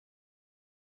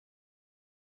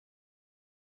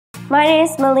My name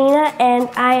is Melina, and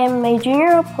I am a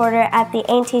junior reporter at the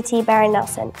AT&T Byron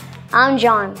Nelson. I'm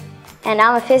John, and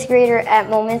I'm a 5th grader at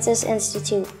Momentous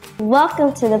Institute.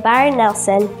 Welcome to the Byron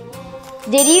Nelson.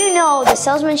 Did you know the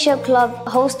Salesmanship Club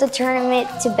hosts a tournament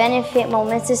to benefit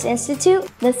Momentous Institute?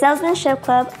 The Salesmanship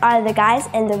Club are the guys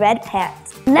in the red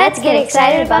pants. Let's get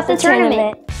excited about the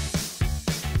tournament.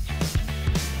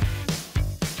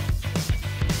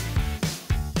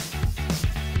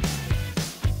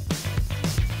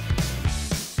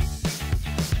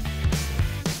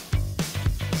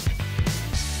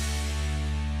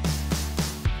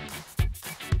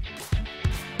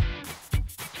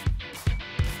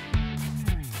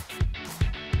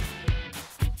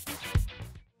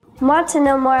 Want to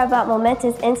know more about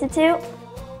Momentous Institute?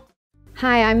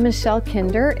 Hi, I'm Michelle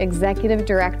Kinder, Executive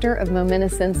Director of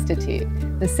Momentous Institute.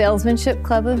 The Salesmanship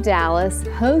Club of Dallas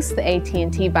hosts the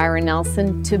AT&T Byron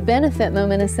Nelson to benefit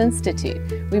Momentous Institute.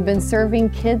 We've been serving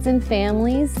kids and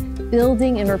families,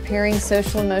 building and repairing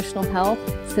social emotional health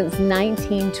since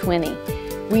 1920.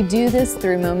 We do this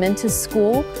through Momentous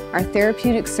School, our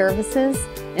therapeutic services,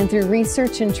 and through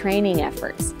research and training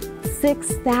efforts.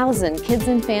 6,000 kids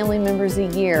and family members a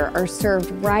year are served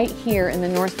right here in the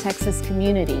North Texas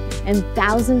community, and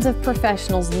thousands of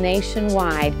professionals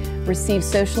nationwide receive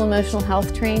social emotional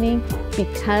health training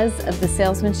because of the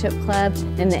Salesmanship Club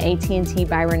and the AT&T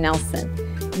Byron Nelson.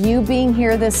 You being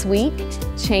here this week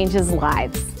changes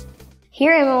lives.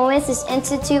 Here at Momentous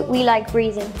Institute, we like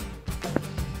breathing.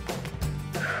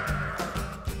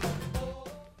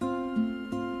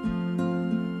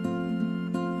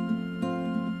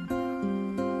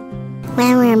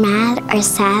 When we're mad or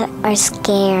sad or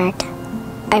scared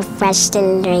or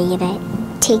frustrated,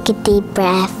 take a deep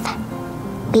breath.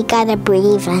 We gotta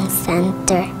breathe and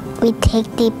center. We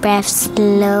take deep breaths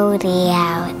slowly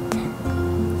out.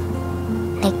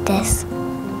 Like this.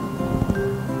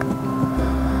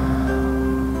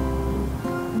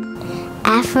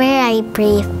 After I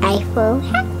breathe, I feel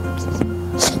happy.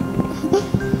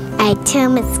 I tell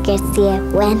Miss Garcia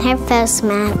when her feels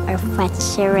mad or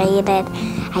frustrated,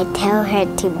 I tell her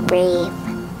to breathe.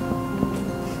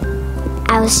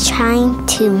 I was trying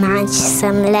to match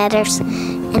some letters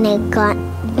and I got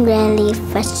really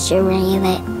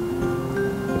frustrated.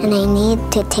 And I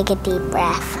need to take a deep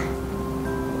breath.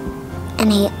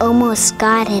 And I almost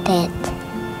got it.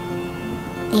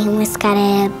 I almost got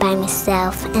it by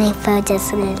myself and I felt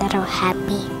just a little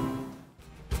happy.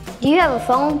 Do you have a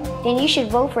phone? Then you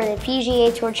should vote for the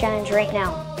PGA Tour Challenge right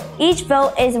now. Each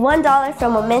vote is $1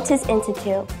 from Momentous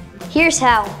Institute. Here's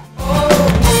how.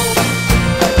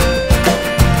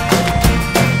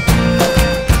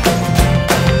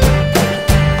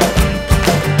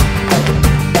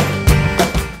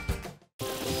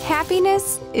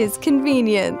 Happiness is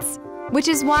convenience, which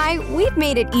is why we've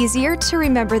made it easier to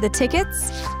remember the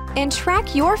tickets and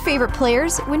track your favorite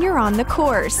players when you're on the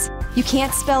course. You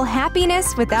can't spell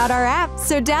happiness without our app,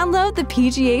 so download the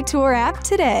PGA Tour app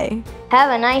today.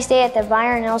 Have a nice day at the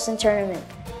Byron Nelson Tournament.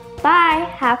 Bye,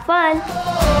 have fun.